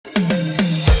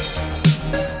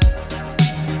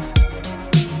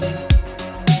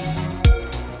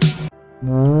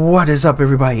What is up,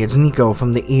 everybody? It's Nico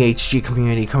from the EHG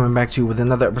community coming back to you with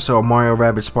another episode of Mario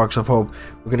Rabbids Sparks of Hope.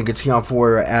 We're gonna continue on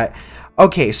where we're at.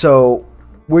 Okay, so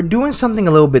we're doing something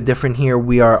a little bit different here.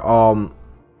 We gotten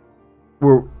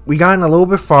a little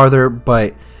bit farther,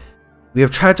 but we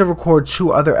have tried to record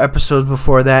 2 other episodes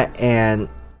before that and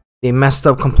they messed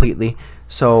up completely.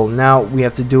 So now we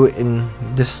have to do it in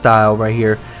this style right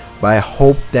here. But I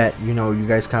hope that you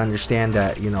guys can understand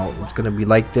that it's gonna be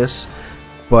like this.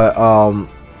 But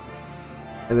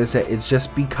as I said, it's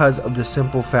just because of the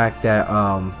simple fact that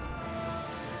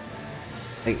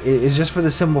it's just for the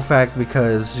simple fact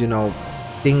because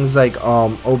things like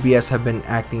OBS have been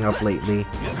acting up lately,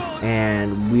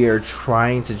 and we are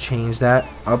trying to change that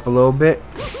up a little bit.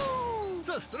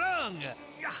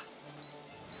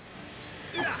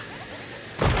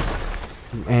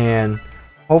 And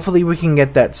hopefully we can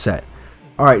get that set.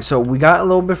 Alright, so we got a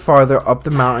little bit farther up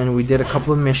the mountain. We did a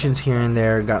couple of missions here and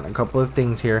there, got a couple of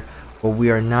things here, but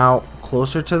we are now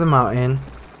closer to the mountain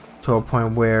to a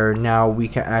point where now we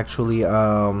can actually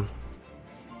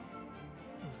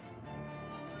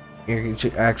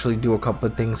do a couple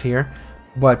of things here.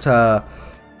 But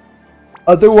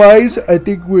otherwise I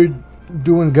think we're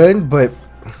doing good. But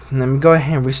let me go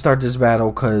ahead and restart this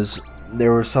battle because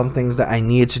there were some things that I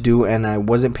needed to do and I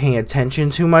wasn't paying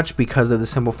attention too much because of the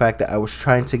simple fact that I was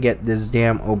trying to get this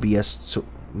damn OBS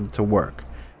to work.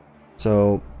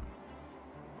 So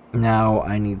now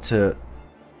I need to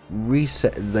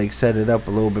reset, set it up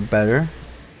a little bit better.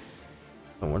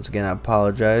 So once again, I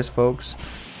apologize, folks,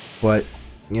 but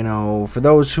for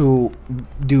those who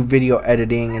do video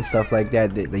editing and stuff like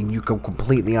that, you can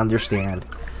completely understand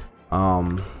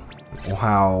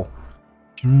how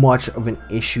much of an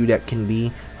issue that can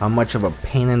be, how much of a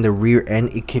pain in the rear end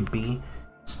it could be,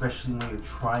 especially when you're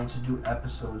trying to do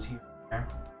episodes here and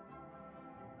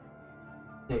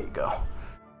there. You go.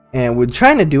 And with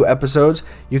trying to do episodes,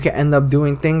 you can end up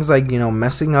doing things like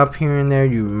messing up here and there.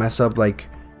 You mess up like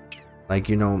there's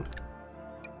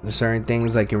certain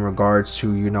things like in regards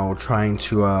to trying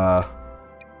to I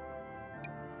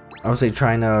would say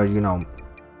trying to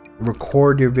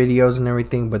record your videos and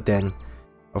everything, but then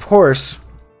of course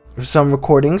for some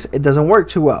recordings it doesn't work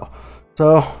too well.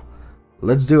 So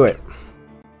let's do it.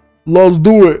 Let's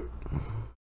do it.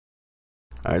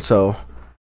 Alright, so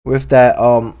with that,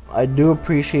 I do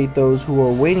appreciate those who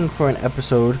are waiting for an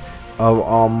episode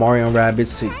of Mario and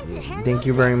Rabbids. Thank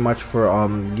you very much for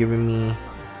giving me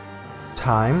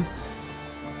time.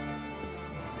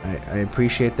 I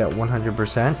appreciate that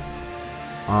 100%.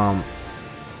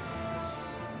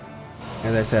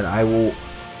 As I said, I will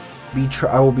be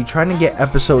trying to get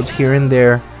episodes here and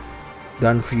there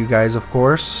done for you guys, of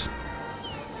course.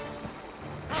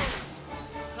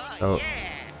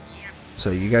 So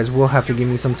you guys will have to give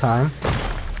me some time.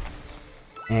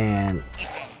 And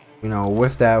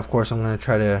with that, of course, I'm gonna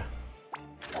try to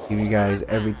give you guys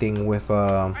everything with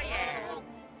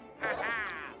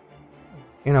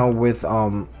with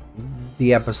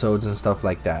the episodes and stuff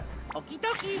like that.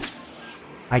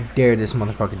 I dare this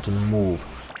motherfucker to move.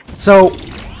 So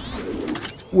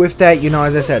with that,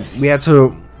 as I said, we had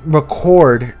to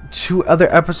record 2 other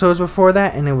episodes before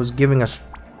that, and it was giving us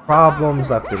problems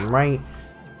left and right.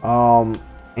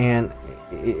 And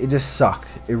it just sucked.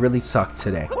 It really sucked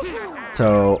today.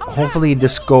 So hopefully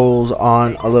this goes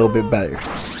on a little bit better.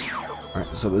 Alright,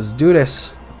 so let's do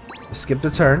this. Let's skip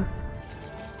the turn.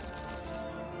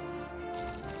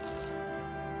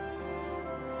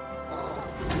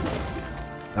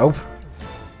 Nope.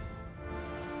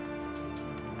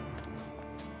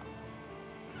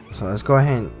 So let's go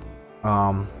ahead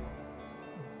and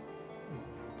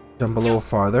jump a little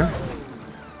farther.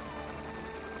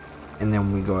 And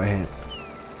then we go ahead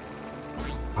and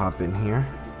hop in here.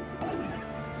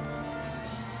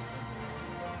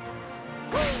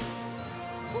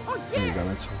 There you go.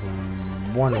 That's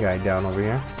one guy down over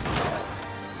here.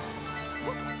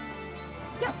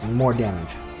 More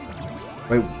damage.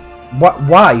 Wait, what?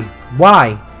 Why?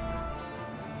 Why?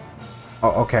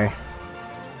 Oh, okay.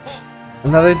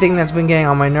 Another thing that's been getting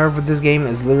on my nerve with this game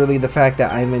is literally the fact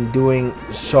that I've been doing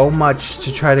so much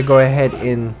to try to go ahead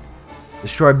and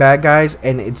destroy bad guys,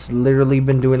 and it's literally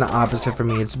been doing the opposite for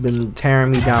me. It's been tearing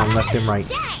me down left and right.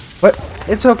 But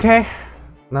it's okay.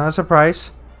 Not a surprise.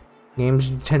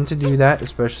 Games tend to do that,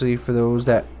 especially for those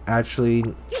that actually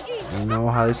know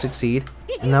how to succeed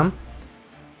in them.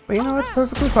 But it's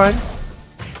perfectly fine.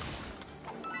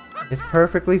 It's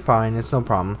perfectly fine. It's no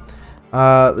problem.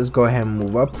 Let's go ahead and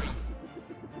move up.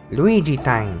 Luigi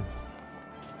time.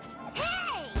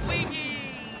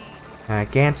 I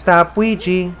can't stop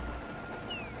Ouija.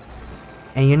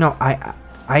 And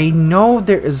I know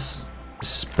there is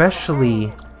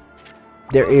especially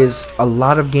there is a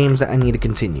lot of games that I need to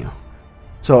continue.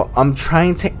 So I'm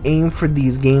trying to aim for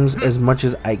these games as much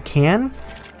as I can.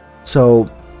 So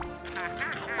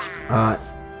I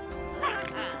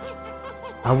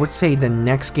would say the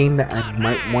next game that I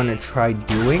might want to try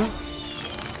doing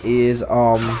is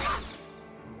one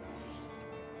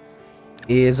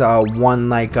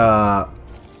like I'm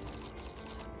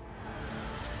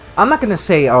not gonna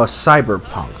say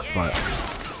Cyberpunk, but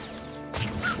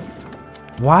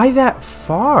why that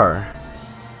far?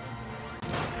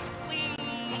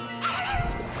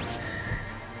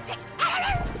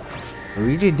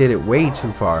 Luigi did it way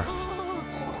too far.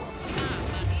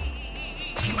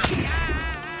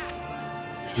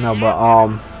 No, but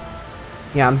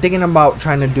yeah, I'm thinking about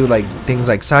trying to do like things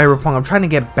like Cyberpunk. I'm trying to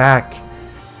get back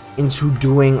into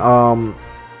doing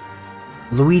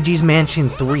Luigi's Mansion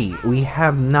 3. We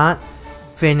have not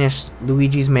finished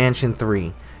Luigi's Mansion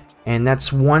 3, and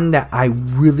that's one that I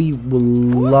really would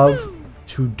love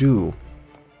to do,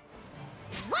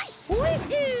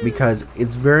 because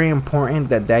it's very important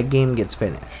that that game gets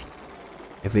finished.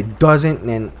 If it doesn't,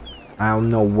 then I don't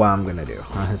know what I'm gonna do,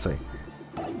 honestly.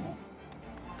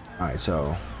 Alright,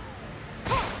 so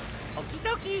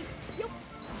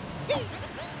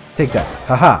take that.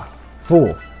 Haha.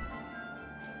 Fool.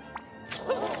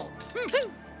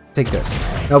 Take this.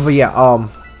 No, but yeah,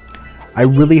 I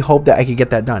really hope that I could get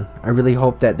that done. I really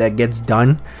hope that that gets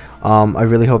done. I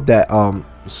really hope that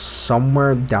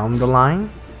somewhere down the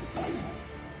line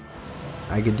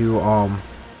I could do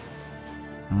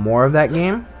more of that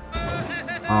game.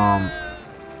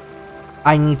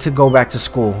 I need to go back to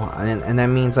school, and that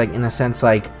means, like, in a sense,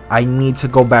 like, I need to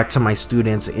go back to my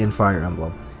students in Fire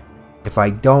Emblem. If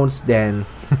I don't, then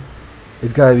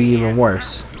it's gotta be even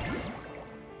worse.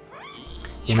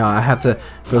 You know, I have to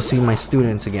go see my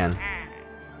students again.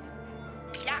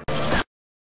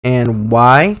 And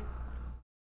why?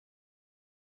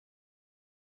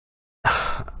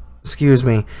 Excuse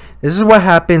me. This is what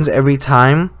happens every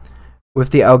time with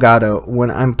the Elgato.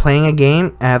 When I'm playing a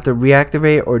game, I have to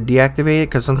reactivate or deactivate it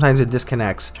because sometimes it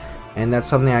disconnects. And that's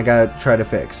something I gotta try to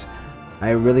fix.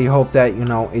 I really hope that, you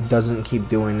know, it doesn't keep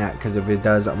doing that, because if it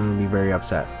does, I'm gonna be very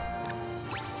upset.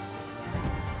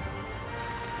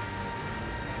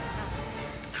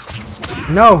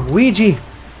 No, Ouija!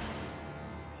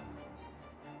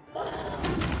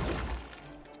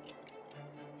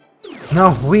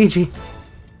 No, Ouija!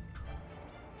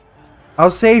 I'll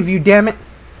save you, damn it!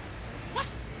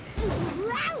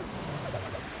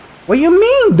 What do you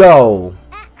mean, though?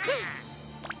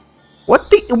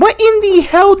 What in the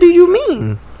hell do you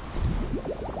mean?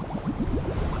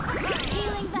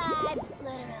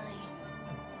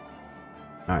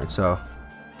 Alright, so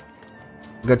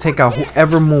I'm gonna take out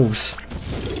whoever moves.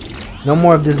 No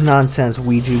more of this nonsense,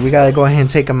 Ouija. We gotta go ahead and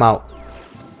take him out.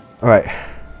 Alright.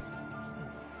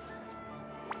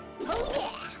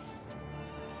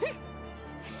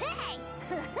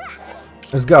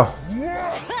 Let's go.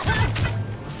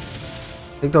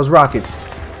 Take those rockets.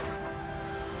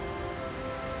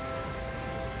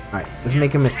 Alright, let's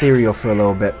make him ethereal for a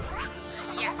little bit.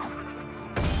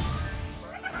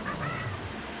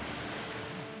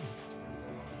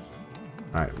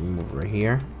 Alright, we move right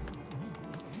here.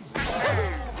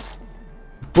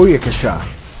 Booyakasha.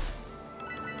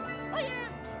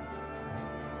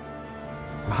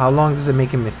 How long does it make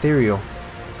him ethereal?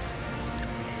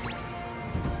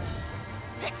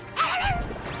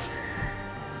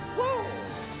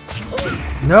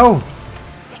 No!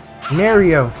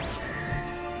 Mario!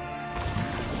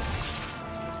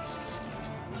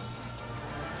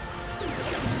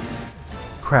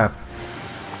 Crap.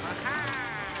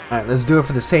 Alright, let's do it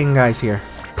for the same guys here.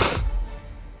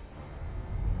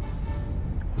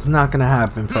 It's not gonna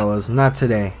happen, fellas. Not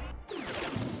today.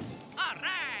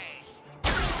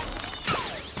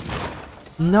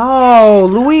 No!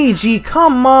 Luigi,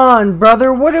 come on,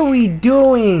 brother! What are we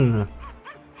doing?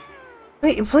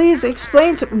 Please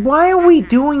explain to me, why are we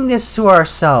doing this to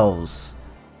ourselves?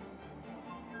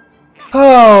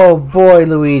 Oh boy,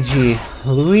 Luigi.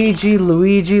 Luigi.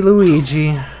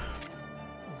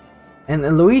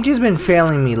 And Luigi's been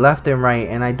failing me left and right,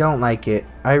 and I don't like it.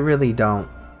 I really don't.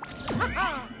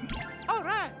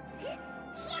 Alright.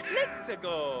 Let's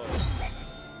go.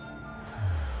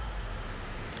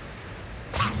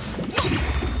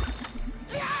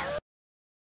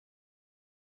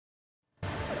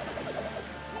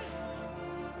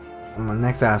 My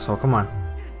next asshole, come on.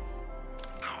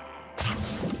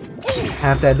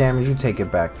 Half that damage, you take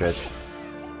it back, bitch.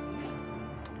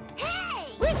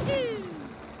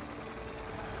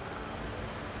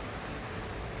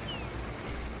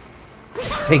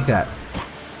 Take that.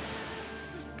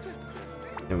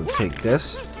 There gonna take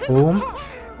this. Boom.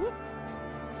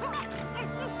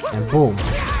 And boom.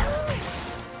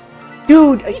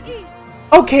 Dude,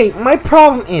 okay, my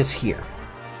problem is here.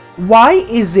 Why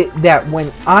is it that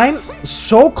when I'm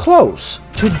so close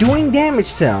to doing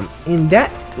damage to them in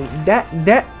that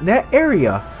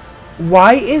area,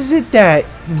 why is it that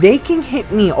they can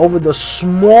hit me over the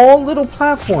small little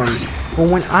platforms, but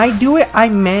when I do it, I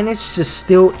manage to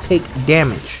still take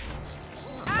damage?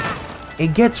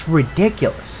 It gets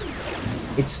ridiculous.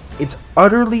 It's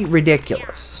utterly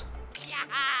ridiculous.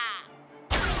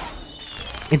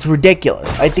 It's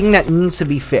ridiculous. I think that needs to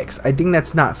be fixed. I think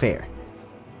that's not fair.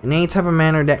 In any type of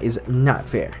manner, that is not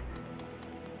fair.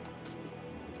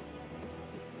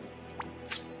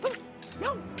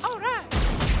 I'm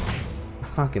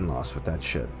fucking lost with that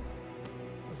shit.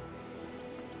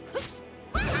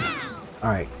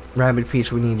 Alright, Rabbid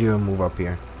Peach, we need you to move up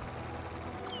here.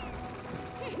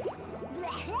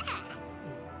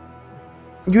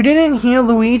 You didn't heal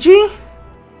Luigi?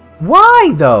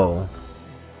 Why though?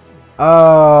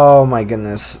 Oh my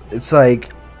goodness. It's like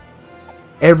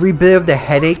every bit of the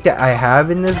headache that I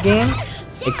have in this game,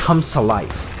 it comes to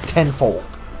life tenfold.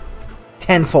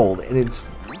 Tenfold, and it's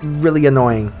really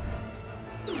annoying.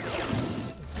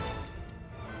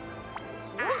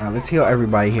 Now let's heal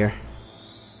everybody here.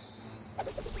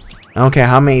 I don't care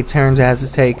how many turns it has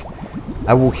to take,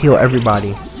 I will heal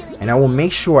everybody. And I will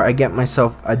make sure I get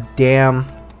myself a damn...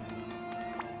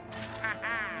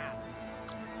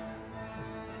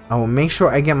 I will make sure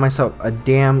I get myself a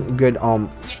damn good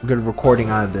good recording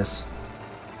out of this.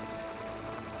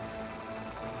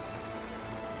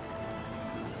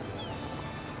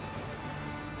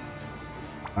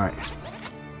 Alright.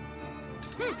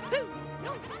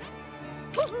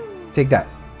 Take that.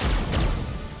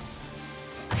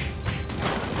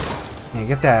 Yeah,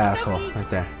 get that asshole right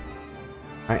there.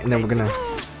 Alright, and then we're gonna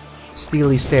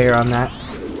steely stare on that.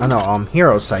 Oh no,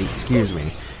 hero sight, excuse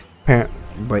me.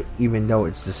 But even though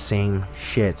it's the same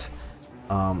shit,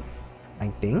 I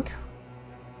think.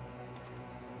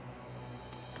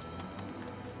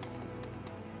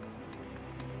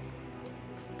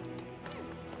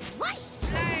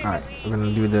 Alright, we're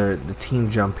gonna do the team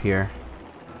jump here.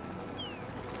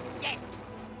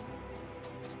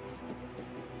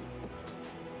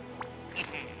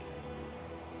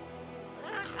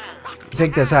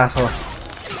 Take this, asshole.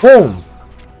 Boom!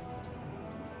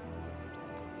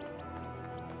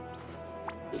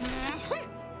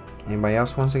 Anybody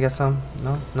else wants to get some?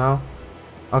 No? No?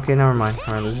 Okay, never mind.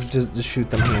 Alright, let's just shoot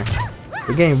them here.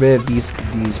 We're getting rid of these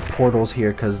portals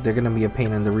here because they're gonna be a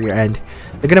pain in the rear end.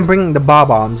 They're gonna bring the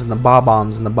bob-bombs and the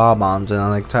bob-bombs and the bob-bombs, and I'm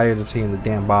like tired of seeing the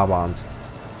damn bob-bombs.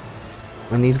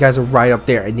 When these guys are right up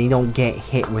there and they don't get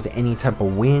hit with any type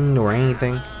of wind or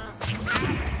anything.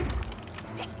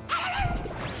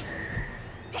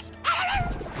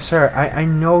 Sir, I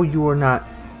know you are not...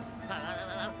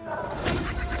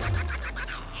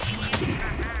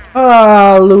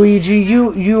 Ah, Luigi,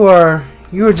 you are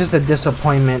just a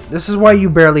disappointment. This is why you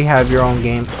barely have your own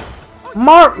game.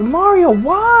 Mario,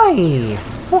 why?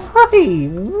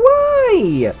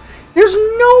 Why? There's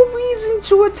no reason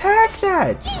to attack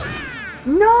that.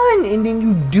 None. And then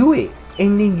you do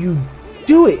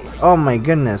it. Oh my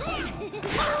goodness.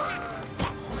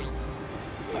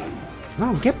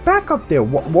 No, get back up there.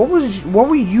 What were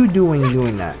you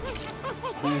doing that?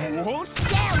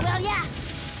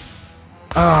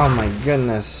 Oh my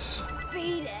goodness.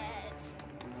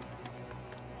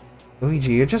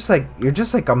 Luigi, you're just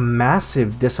like a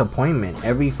massive disappointment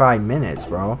every 5 minutes,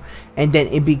 bro. And then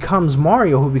it becomes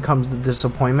Mario who becomes the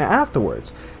disappointment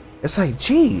afterwards. It's like,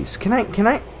 jeez, can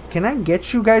I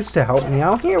get you guys to help me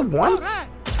out here once?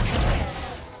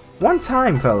 One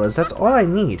time, fellas, that's all I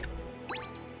need.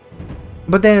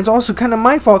 But then it's also kind of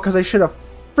my fault because I should have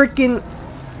freaking...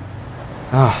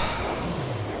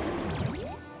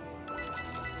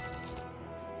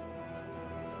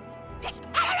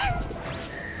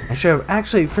 I should have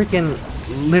actually freaking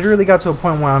literally got to a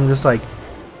point where I'm just like,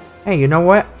 hey, you know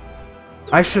what?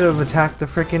 I should have attacked the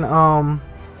freaking,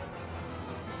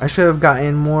 I should have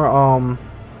gotten more,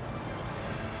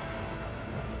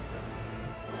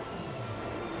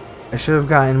 I should have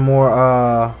gotten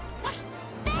more,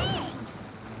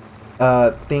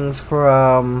 things for,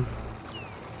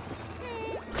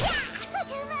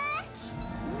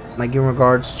 like in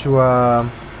regards to, let's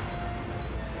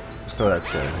throw that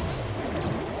shit.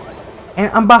 And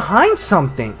I'm behind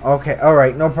something. Okay,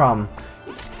 alright, no problem.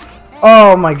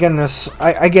 Oh my goodness,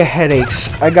 I get headaches.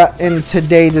 And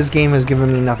today this game has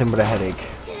given me nothing but a headache.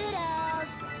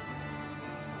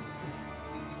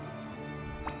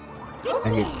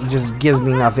 And it just gives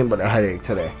me nothing but a headache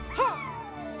today.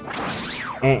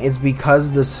 And it's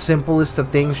because the simplest of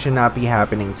things should not be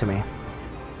happening to me.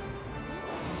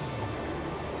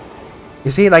 You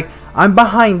see, like, I'm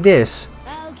behind this,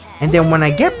 and then when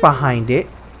I get behind it,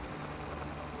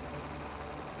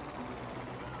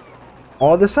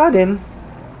 all of a sudden,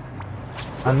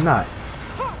 I'm not.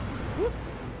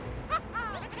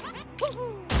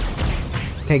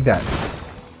 Take that.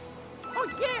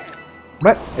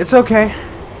 But it's okay.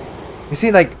 You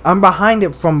see, like, I'm behind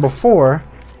it from before,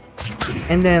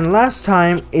 and then last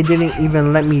time it didn't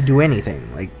even let me do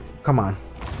anything. Like, come on,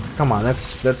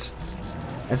 that's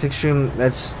extreme.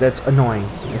 That's annoying.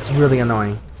 It's really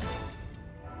annoying.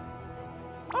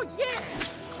 All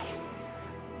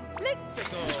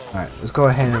right, let's go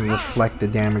ahead and reflect the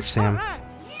damage, Sam.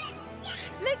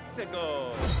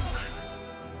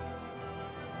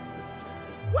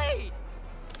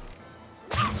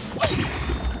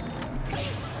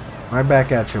 Right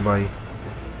back at you, buddy.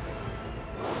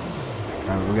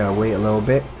 Alright, we gotta wait a little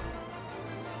bit.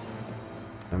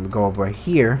 Then we go over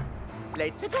here.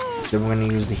 Then we're gonna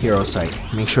use the hero sight.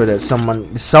 Make sure that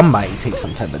somebody takes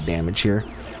some type of damage here.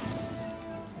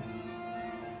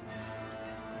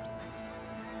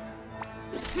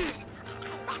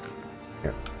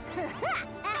 Here.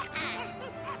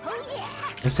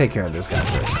 Let's take care of this guy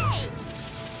first.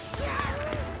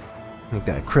 Make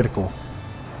that critical.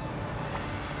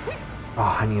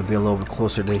 Oh, I need to be a little bit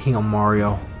closer to heal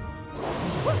Mario.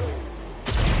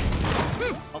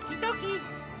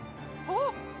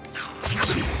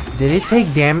 Did it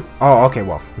take damage? Oh, okay,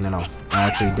 well, no. I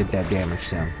actually did that damage,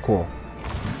 Sam. Cool.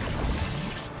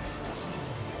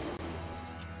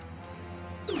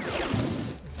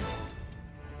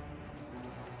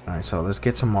 Alright, so let's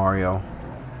get to Mario.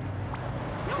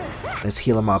 Let's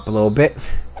heal him up a little bit.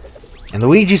 And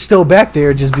Luigi's still back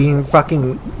there just being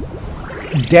fucking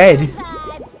dead.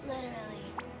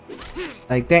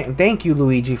 Like, thank you,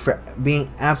 Luigi, for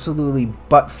being absolutely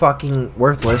butt-fucking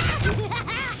worthless.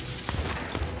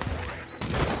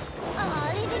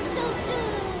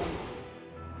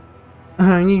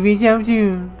 How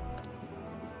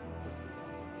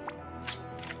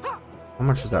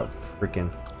much is that freaking?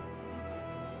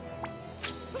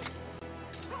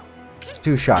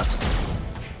 2 shots.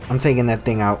 I'm taking that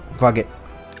thing out. Fuck it.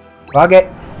 Fuck it.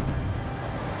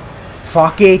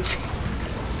 Fuck it.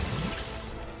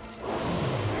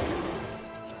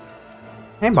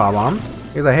 Hey, Bob-omb.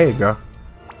 Here's a hey, girl.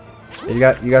 You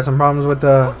got some problems with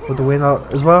the window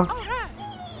as well?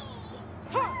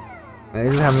 They're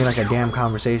just having like a damn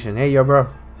conversation. Hey, yo, bro.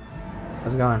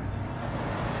 How's it going?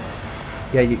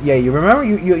 Yeah, you remember?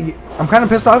 You I'm kind of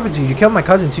pissed off at you. You killed my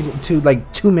cousin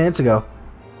like 2 minutes ago.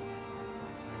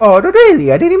 Oh,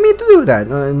 really? I didn't mean to do that.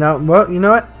 No, well, you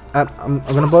know what? I'm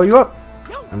gonna blow you up.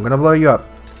 I'm gonna blow you up.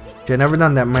 You've never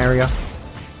done that, Mario.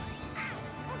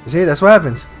 You see, that's what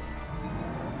happens.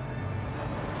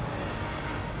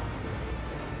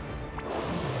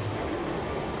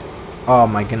 Oh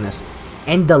my goodness.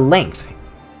 And the length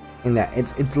in that,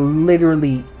 it's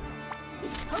literally.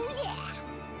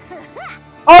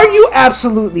 Are you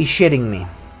absolutely shitting me?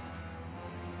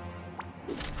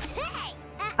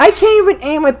 I can't even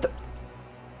aim at the.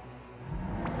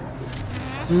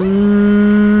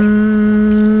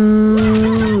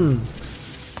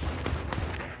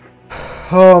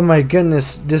 Oh my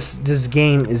goodness, this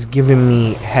game is giving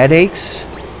me headaches.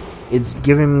 It's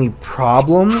giving me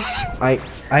problems. I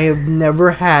have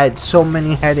never had so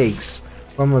many headaches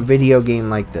from a video game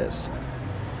like this.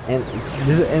 And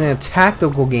this is in a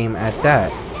tactical game at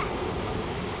that.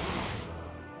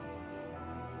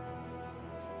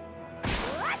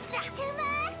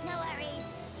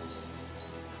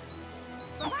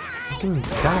 Fucking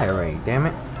die already, damn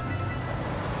it.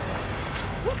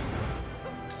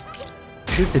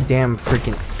 Shoot the damn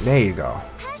freaking. There you go.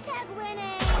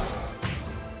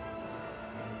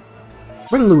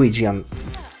 Bring Luigi on.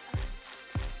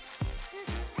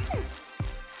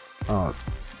 Oh.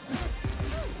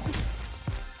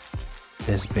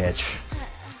 This bitch.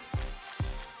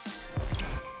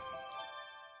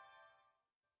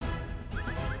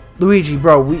 Luigi,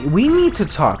 bro, we need to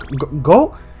talk.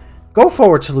 Go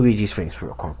forward to Luigi's face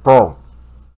real quick. Bro,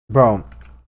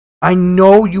 I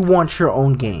know you want your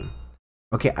own game.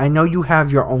 Okay, I know you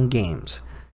have your own games.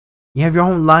 You have your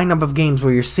own lineup of games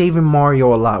where you're saving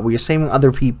Mario a lot, where you're saving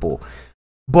other people.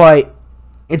 But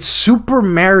it's Super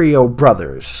Mario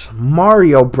Brothers.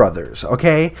 Mario Brothers,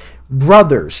 okay?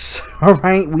 Brothers,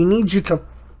 alright? We need you to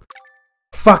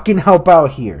fucking help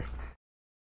out here.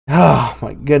 Oh,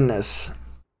 my goodness.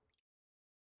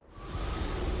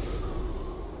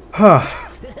 Huh.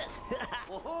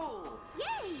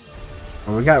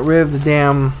 Well, we got rid of the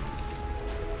damn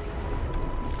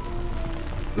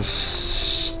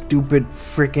Stupid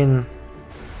freaking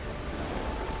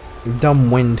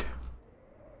dumb wind.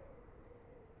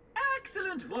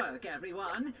 Excellent work,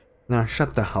 everyone. Now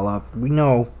shut the hell up. We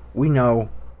know.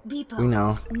 Beepo, We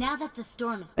know. now that the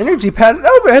storm is Energy past, pad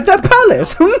over at the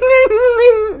palace.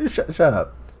 Shut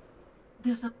up.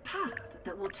 There's a path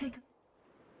that will take.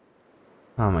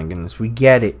 Oh my goodness, we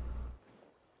get it.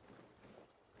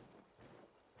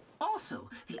 Also,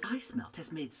 the ice melt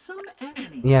has made some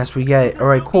enemies. Yes, we get it. All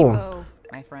right, cool. Oh,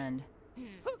 my friend.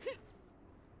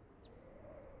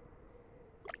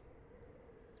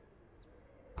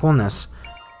 Coolness.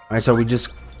 All right, so we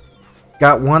just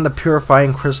got one of the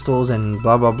purifying crystals and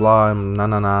blah blah blah and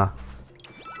nah.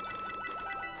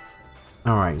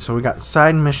 All right, so we got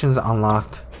side missions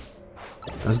unlocked.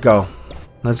 Let's go.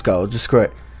 Just screw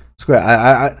it.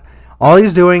 All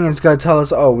he's doing is gonna tell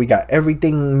us, oh, we got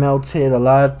everything melted. A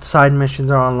lot of side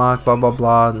missions are unlocked. Blah blah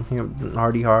blah.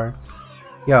 Hardy hard.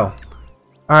 Yo. All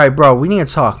right, bro. We need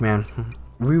to talk, man.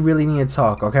 We really need to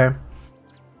talk. Okay.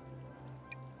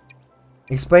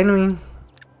 Explain to me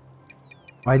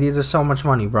why these are so much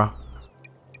money, bro.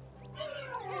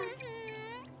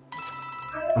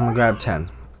 I'm gonna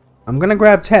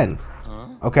grab 10.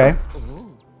 Okay?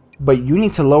 But you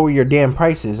need to lower your damn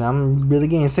prices. I'm really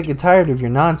getting sick and tired of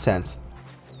your nonsense.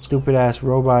 Stupid ass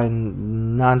robot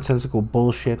and nonsensical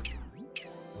bullshit.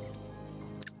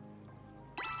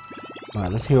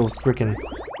 Alright, let's heal freaking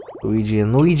Luigi.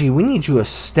 And Luigi, we need you to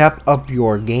step up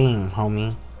your game,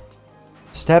 homie.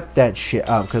 Step that shit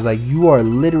up, because like you are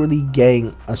literally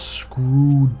getting a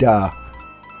screwed. And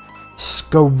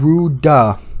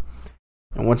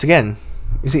once again,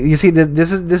 you see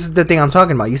this is the thing I'm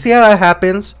talking about. You see how that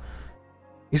happens?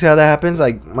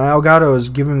 Like my Elgato is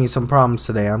giving me some problems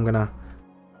today. I'm gonna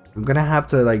have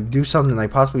to like do something,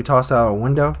 like possibly toss out a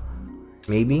window,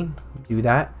 maybe do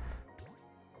that.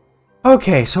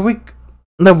 Okay, so we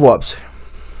level ups.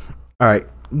 All right,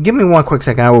 give me one quick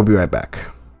second. I will be right back.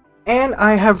 And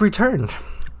I have returned.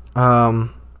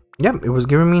 Yep, it was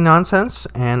giving me nonsense,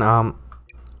 and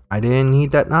I didn't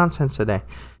need that nonsense today.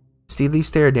 Steely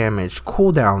stare damage,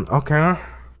 cooldown.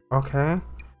 Okay.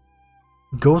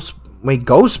 Ghost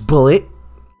bullet.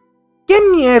 Que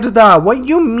mierda? What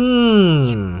you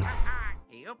mean?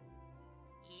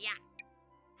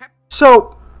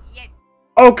 So,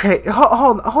 okay,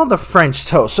 hold the French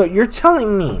toast. So you're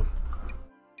telling me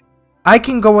I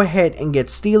can go ahead and get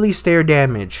steely stare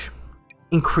damage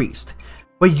increased,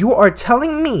 but you are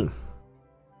telling me,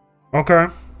 okay,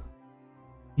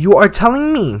 you are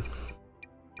telling me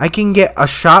I can get a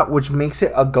shot which makes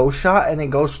it a ghost shot and it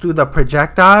goes through the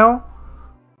projectile,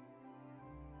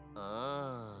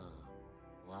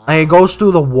 and it goes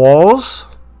through the walls.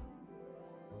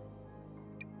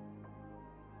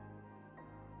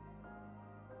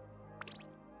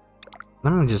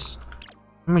 Let me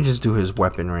just do his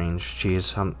weapon range.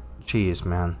 Jeez,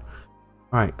 man.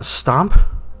 All right, a stomp.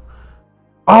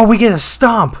 Oh, we get a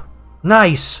stomp.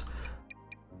 Nice.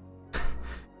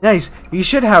 Nice. You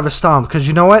should have a stomp, because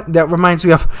you know what? That reminds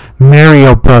me of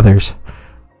Mario Brothers.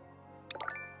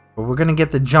 But we're gonna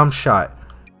get the jump shot.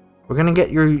 We're gonna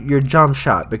get your jump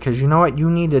shot, because you know what? You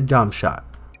need a jump shot.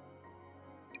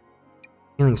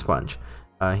 Healing sponge.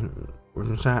 We're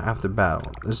gonna start after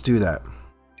battle. Let's do that.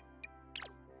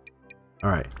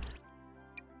 Alright.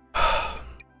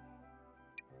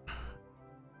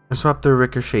 Disrupt the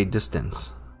ricochet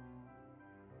distance.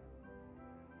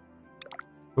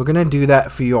 We're gonna do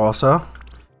that for you also.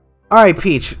 Alright,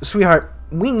 Peach, sweetheart,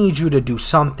 we need you to do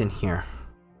something here.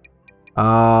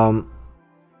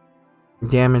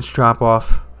 Damage drop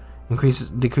off.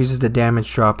 Decreases the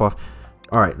damage drop off.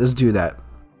 Alright, let's do that.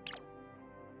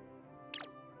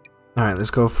 Alright, let's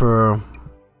go for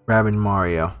Rabbid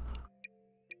Mario.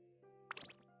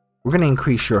 We're gonna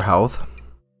increase your health.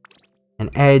 And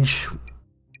Edge,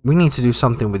 we need to do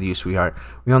something with you, sweetheart.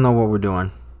 We all know what we're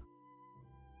doing.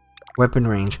 Weapon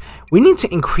range. We need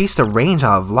to increase the range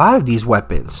of a lot of these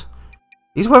weapons.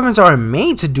 These weapons aren't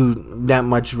made to do that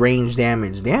much range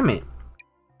damage. Damn it.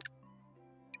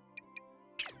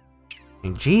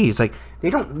 And geez, like they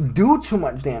don't do too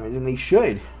much damage, and they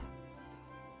should.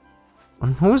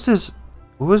 Who is this?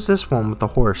 Who is this one with the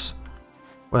horse?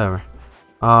 Whatever.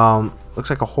 Looks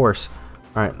like a horse.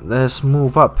 Alright, let's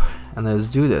move up and let's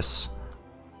do this.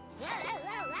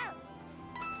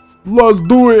 Let's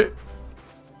do it!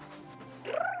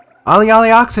 Ollie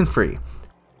Oxenfree.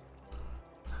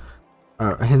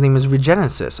 His name is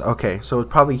Regenesis. Okay, so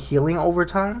it's probably healing over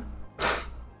time?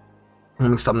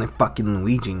 Something fucking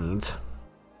Luigi needs.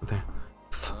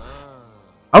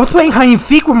 I was playing hide and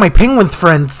seek with my penguin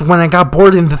friends when I got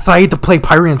bored and decided to play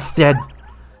pirate instead.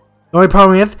 The only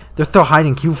problem is, they're still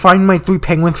hiding. Can you find my 3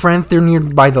 penguin friends? They're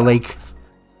nearby the lake.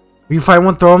 If you find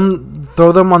one,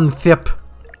 throw them on the tip.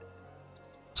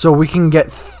 So we can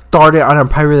get started on a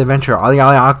pirate adventure. I'll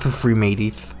act for free,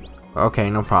 mateys. Okay,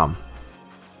 no problem.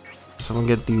 So we'll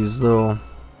get these little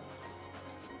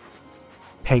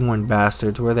penguin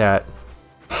bastards. Where they at?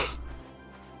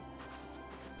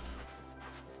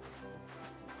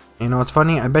 You know what's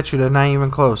funny? I bet you they're not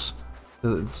even close.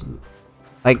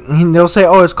 Like they'll say,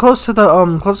 "Oh, it's close to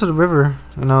the river."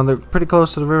 You know, they're pretty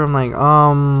close to the river. I'm like,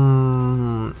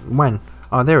 when?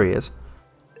 Oh, there he is.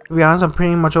 To be honest, I'm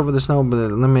pretty much over the snow, but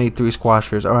eliminate 3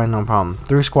 squashers. All right, no problem.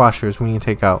 3 squashers we need to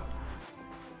take out.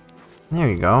 There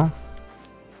you go.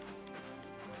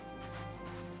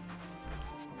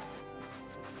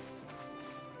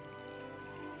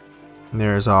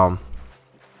 There's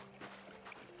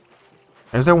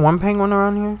Is there one penguin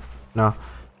around here? No.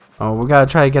 Oh, we gotta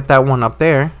try to get that one up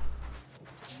there.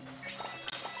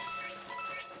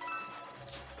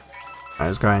 Alright,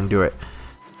 let's go ahead and do it.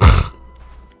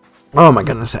 Oh my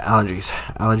goodness, allergies.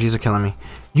 Allergies are killing me.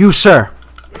 You, sir!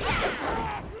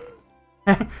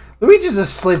 Luigi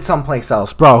just slid someplace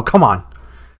else, bro. Come on.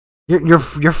 You're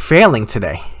failing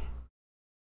today.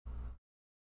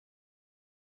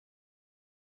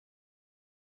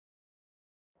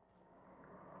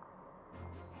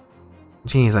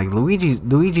 Jeez, like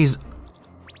Luigi's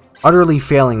utterly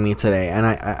failing me today, and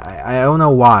I don't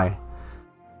know why.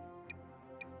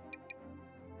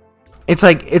 It's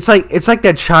like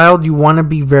that child you want to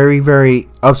be very, very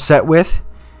upset with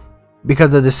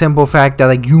because of the simple fact that,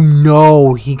 like, you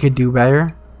know he could do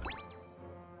better,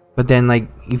 but then like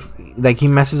he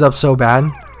messes up so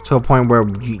bad to a point where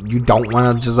you don't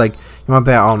want to just, like, you want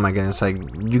to be, oh my goodness, like,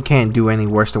 you can't do any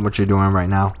worse than what you're doing right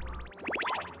now.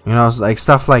 You know, it's like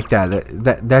stuff like that.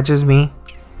 That just me.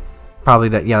 Probably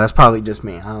that. Yeah, that's probably just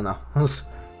me. I don't know.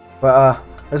 But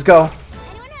let's go.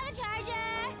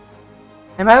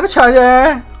 Anyone have a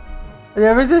charger? I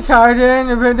have a charger. There is a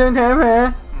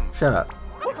charger. Shut up.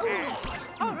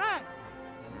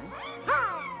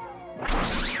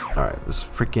 All right, let's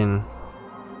freaking.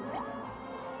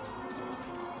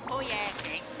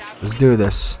 Let's do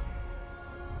this.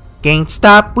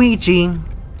 GameStop Ouija.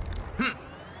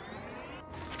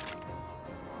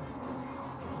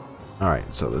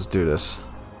 Alright, so let's do this.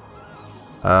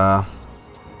 1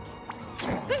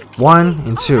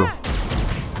 and 2.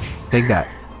 Take that.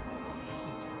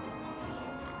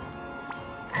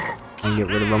 And get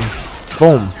rid of them.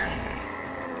 Boom.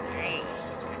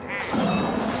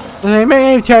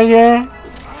 Charger.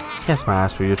 Kiss my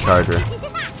ass for your charger.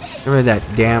 Get rid of that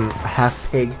damn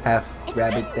half pig, half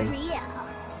rabbit thing.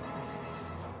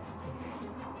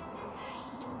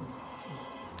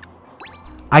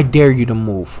 I dare you to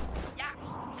move.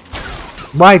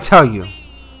 What I tell you?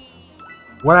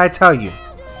 What I tell you?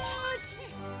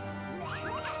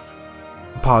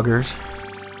 Poggers.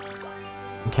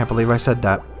 I can't believe I said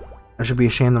that. I should be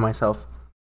ashamed of myself.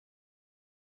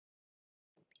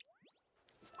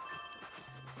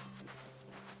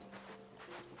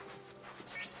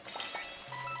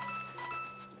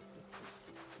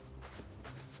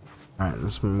 Alright,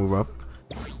 let's move up.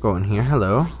 Go in here.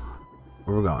 Hello.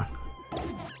 Where we going?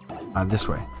 This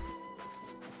way.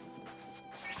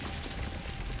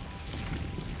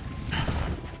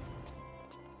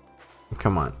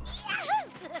 Come on.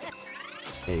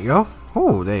 There you go.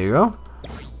 Oh, there you go.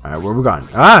 Alright, where we going?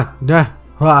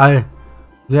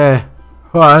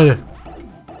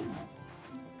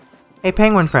 Hey,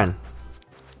 penguin friend.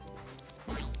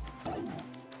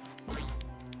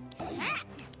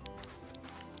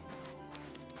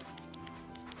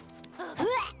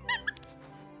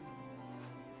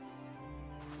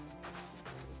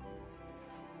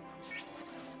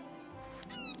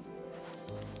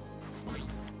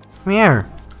 Come here.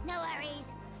 No worries.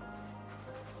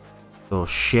 Little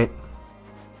shit.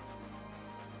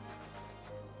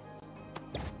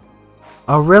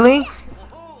 Oh, really?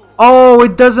 Oh,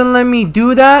 it doesn't let me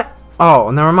do that? Oh,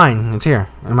 never mind. It's here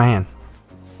in my hand.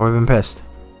 Oh, I've been pissed.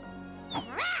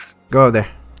 Go over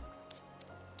there.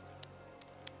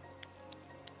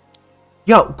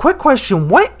 Yo, quick question.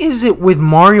 What is it with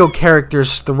Mario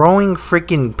characters throwing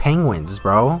freaking penguins,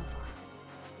 bro?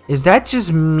 Is that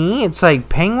just me? It's like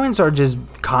penguins are just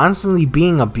constantly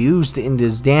being abused in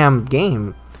this damn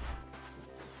game.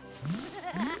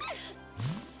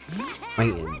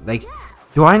 Like,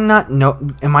 do I not know?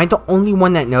 Am I the only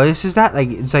one that notices that? Like,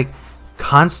 it's like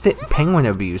constant penguin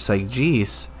abuse. Like,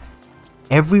 jeez.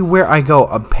 Everywhere I go,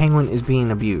 a penguin is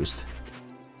being abused.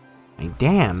 Like,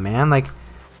 damn, man. Like,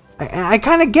 I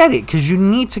kind of get it, because you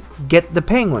need to get the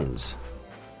penguins.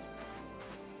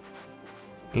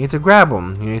 You need to grab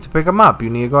them. You need to pick them up. You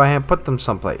need to go ahead and put them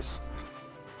someplace.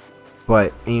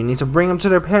 And you need to bring them to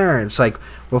their parents. Like,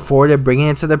 before they're bringing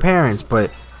it to their parents.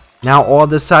 But now all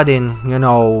of a sudden, you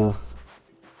know,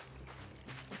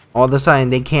 all of a sudden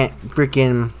they can't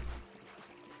freaking,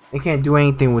 they can't do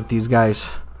anything with these guys.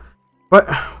 But,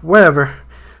 whatever.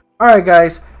 Alright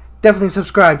guys, definitely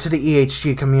subscribe to the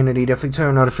EHG community. Definitely turn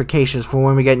on notifications for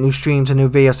when we get new streams and new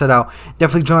videos set out.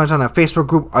 Definitely join us on our Facebook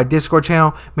group, our Discord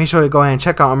channel. Make sure to go ahead and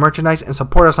check out our merchandise and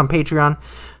support us on Patreon.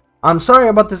 I'm sorry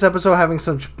about this episode having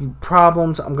such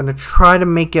problems. I'm going to try to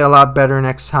make it a lot better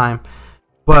next time.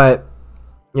 But,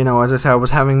 you know, as I said, I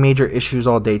was having major issues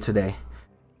all day today.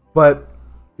 But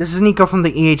this is Nico from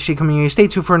the EHG community. Stay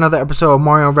tuned for another episode of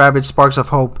Mario & Rabbids Sparks of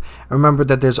Hope. And remember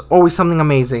that there's always something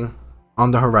amazing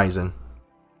on the horizon.